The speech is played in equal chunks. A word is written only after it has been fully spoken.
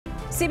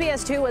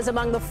CBS 2 was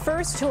among the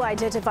first to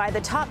identify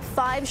the top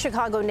 5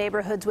 Chicago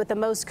neighborhoods with the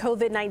most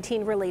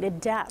COVID-19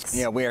 related deaths.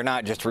 Yeah, we are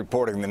not just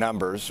reporting the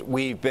numbers.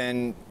 We've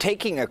been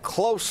taking a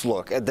close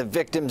look at the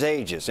victims'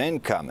 ages,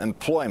 income,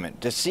 employment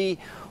to see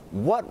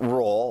what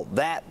role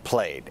that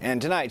played.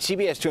 And tonight,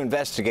 CBS 2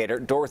 investigator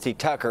Dorothy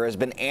Tucker has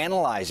been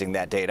analyzing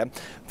that data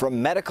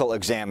from medical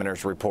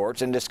examiners'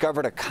 reports and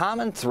discovered a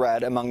common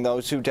thread among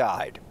those who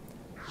died: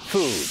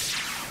 food.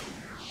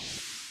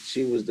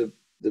 She was the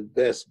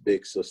best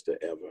big sister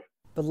ever.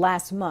 But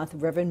last month,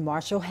 Reverend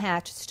Marshall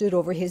Hatch stood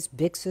over his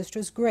big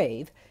sister's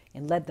grave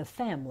and led the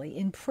family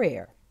in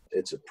prayer.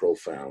 It's a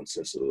profound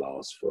sense of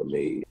loss for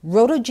me.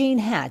 Rhoda Jean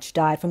Hatch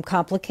died from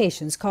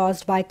complications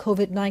caused by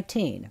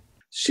COVID-19.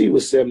 She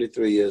was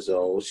 73 years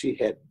old. She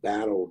had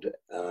battled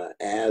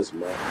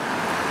asthma.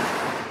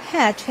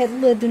 Hatch had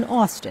lived in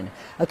Austin,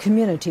 a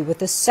community with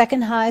the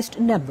second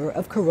highest number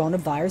of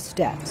coronavirus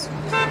deaths.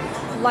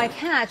 Like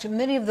Hatch,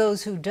 many of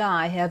those who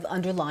die have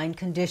underlying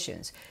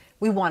conditions.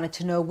 We wanted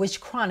to know which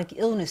chronic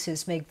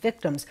illnesses make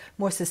victims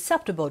more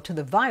susceptible to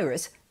the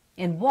virus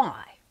and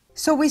why.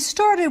 So we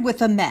started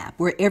with a map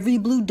where every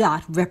blue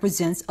dot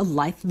represents a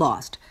life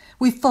lost.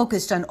 We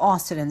focused on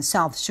Austin and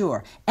South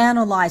Shore,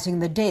 analyzing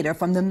the data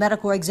from the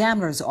medical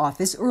examiner's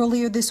office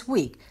earlier this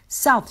week.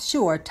 South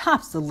Shore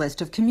tops the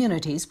list of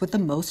communities with the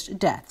most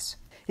deaths.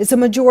 It's a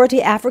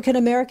majority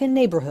African-American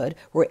neighborhood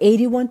where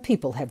 81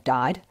 people have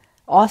died.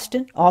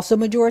 Austin, also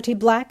majority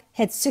black,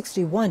 had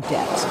 61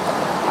 deaths.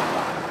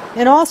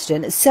 In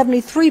Austin,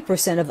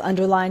 73% of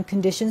underlying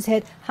conditions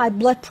had high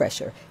blood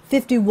pressure,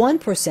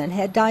 51%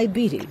 had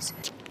diabetes.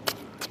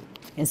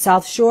 In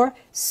South Shore,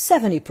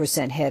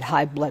 70% had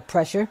high blood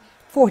pressure,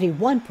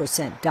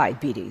 41%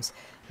 diabetes.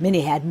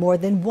 Many had more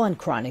than one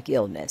chronic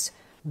illness.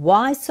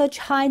 Why such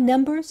high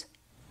numbers?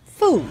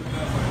 Food.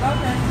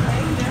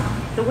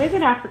 The way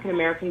that African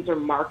Americans are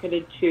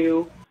marketed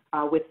to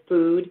with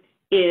food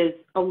is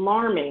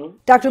alarming.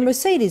 Dr.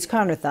 Mercedes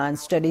Carnathon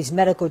studies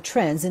medical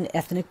trends in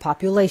ethnic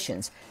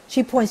populations.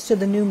 She points to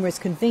the numerous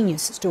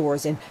convenience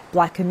stores in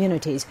black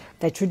communities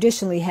that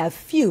traditionally have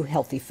few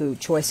healthy food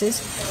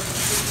choices.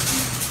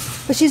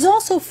 But she's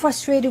also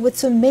frustrated with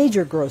some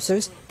major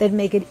grocers that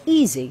make it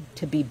easy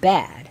to be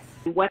bad.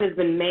 What has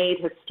been made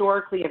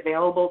historically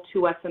available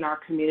to us in our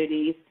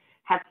communities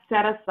has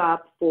set us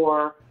up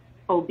for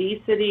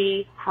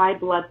obesity, high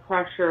blood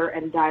pressure,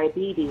 and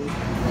diabetes.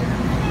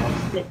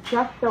 It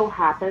just so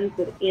happens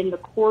that in the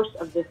course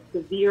of this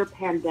severe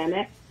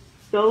pandemic,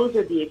 those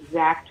are the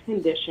exact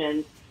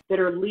conditions that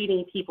are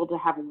leading people to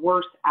have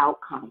worse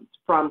outcomes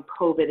from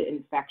COVID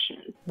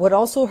infections. What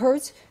also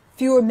hurts?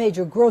 Fewer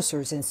major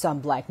grocers in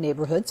some black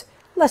neighborhoods.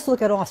 Let's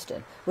look at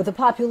Austin, with a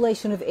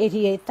population of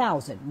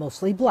 88,000,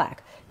 mostly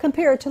black,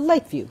 compared to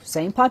Lakeview,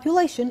 same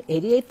population,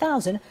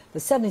 88,000,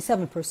 but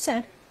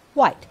 77%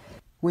 white.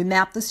 We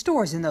mapped the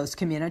stores in those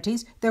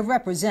communities. They're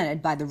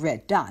represented by the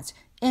red dots,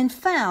 and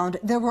found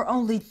there were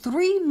only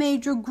 3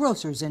 major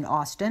grocers in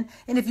Austin,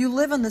 and if you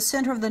live in the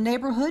center of the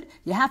neighborhood,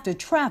 you have to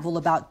travel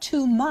about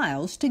 2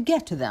 miles to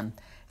get to them.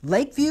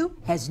 Lakeview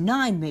has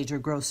 9 major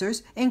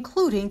grocers,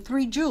 including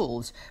 3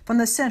 Jewels. From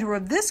the center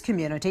of this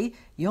community,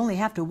 you only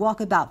have to walk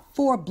about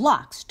 4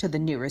 blocks to the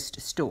nearest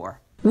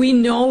store. We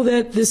know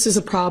that this is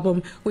a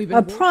problem.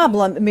 A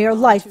problem Mayor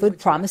Lightfoot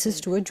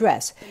promises to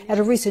address. At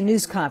a recent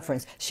news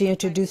conference, she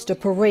introduced a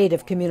parade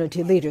of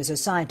community leaders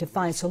assigned to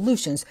find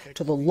solutions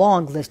to the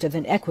long list of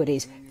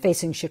inequities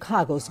facing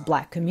Chicago's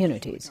black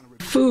communities.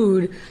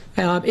 Food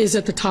is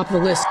at the top of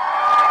the list.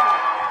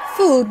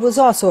 Food was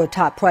also a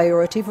top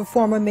priority for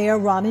former Mayor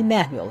Rahm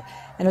Emanuel.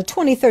 In a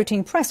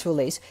 2013 press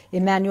release,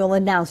 Emanuel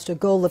announced a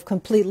goal of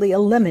completely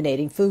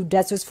eliminating food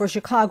deserts for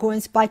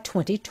Chicagoans by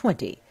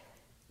 2020.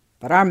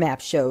 But our map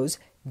shows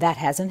that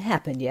hasn't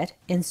happened yet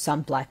in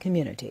some black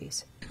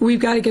communities. We've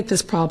got to get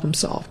this problem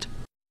solved.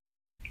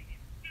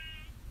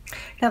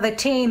 Now, the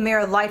team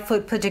Mayor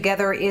Lightfoot put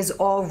together is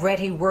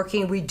already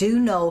working. We do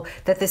know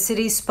that the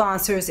city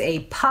sponsors a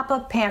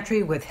pop-up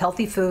pantry with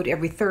healthy food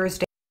every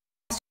Thursday,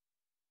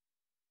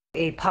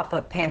 a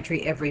pop-up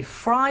pantry every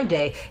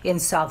Friday in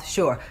South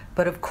Shore.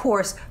 But of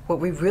course, what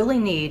we really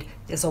need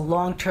is a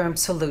long-term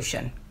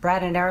solution.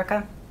 Brad and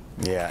Erica?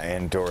 Yeah,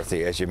 and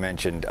Dorothy, as you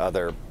mentioned,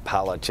 other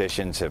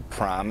politicians have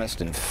promised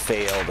and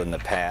failed in the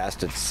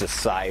past. It's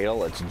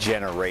societal, it's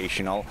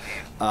generational.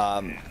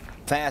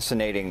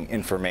 Fascinating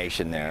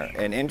information there,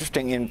 and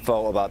interesting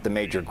info about the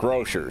major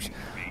grocers.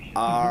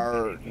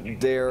 Are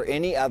there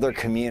any other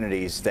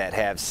communities that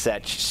have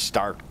such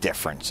stark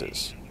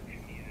differences?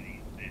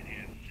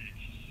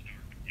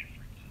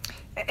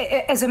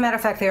 As a matter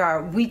of fact, there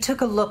are. We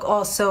took a look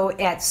also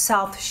at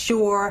South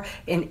Shore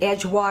and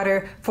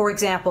Edgewater. For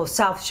example,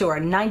 South Shore,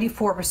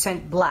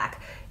 94%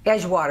 black.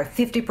 Edgewater,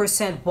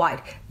 50%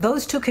 white.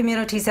 Those 2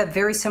 communities have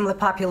very similar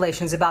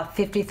populations, about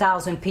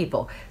 50,000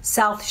 people.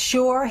 South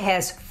Shore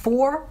has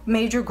 4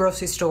 major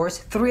grocery stores.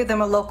 3 of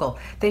them are local.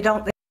 They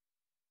don't.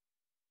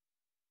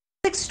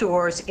 6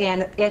 stores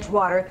in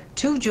Edgewater,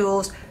 2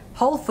 Jewels,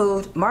 Whole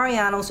Foods,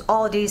 Mariano's,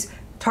 Aldi's,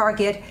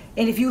 Target.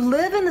 And if you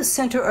live in the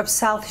center of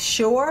South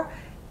Shore,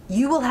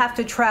 you will have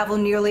to travel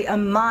nearly a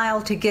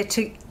mile to get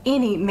to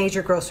any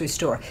major grocery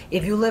store.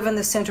 If you live in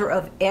the center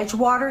of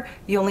Edgewater,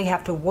 you only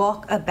have to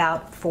walk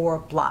about 4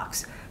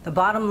 blocks. The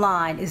bottom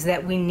line is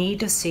that we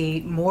need to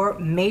see more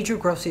major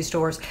grocery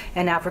stores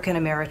in African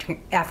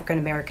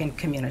American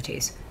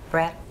communities.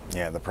 Brad?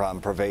 Yeah, the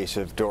problem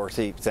pervasive.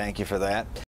 Dorothy, thank you for that.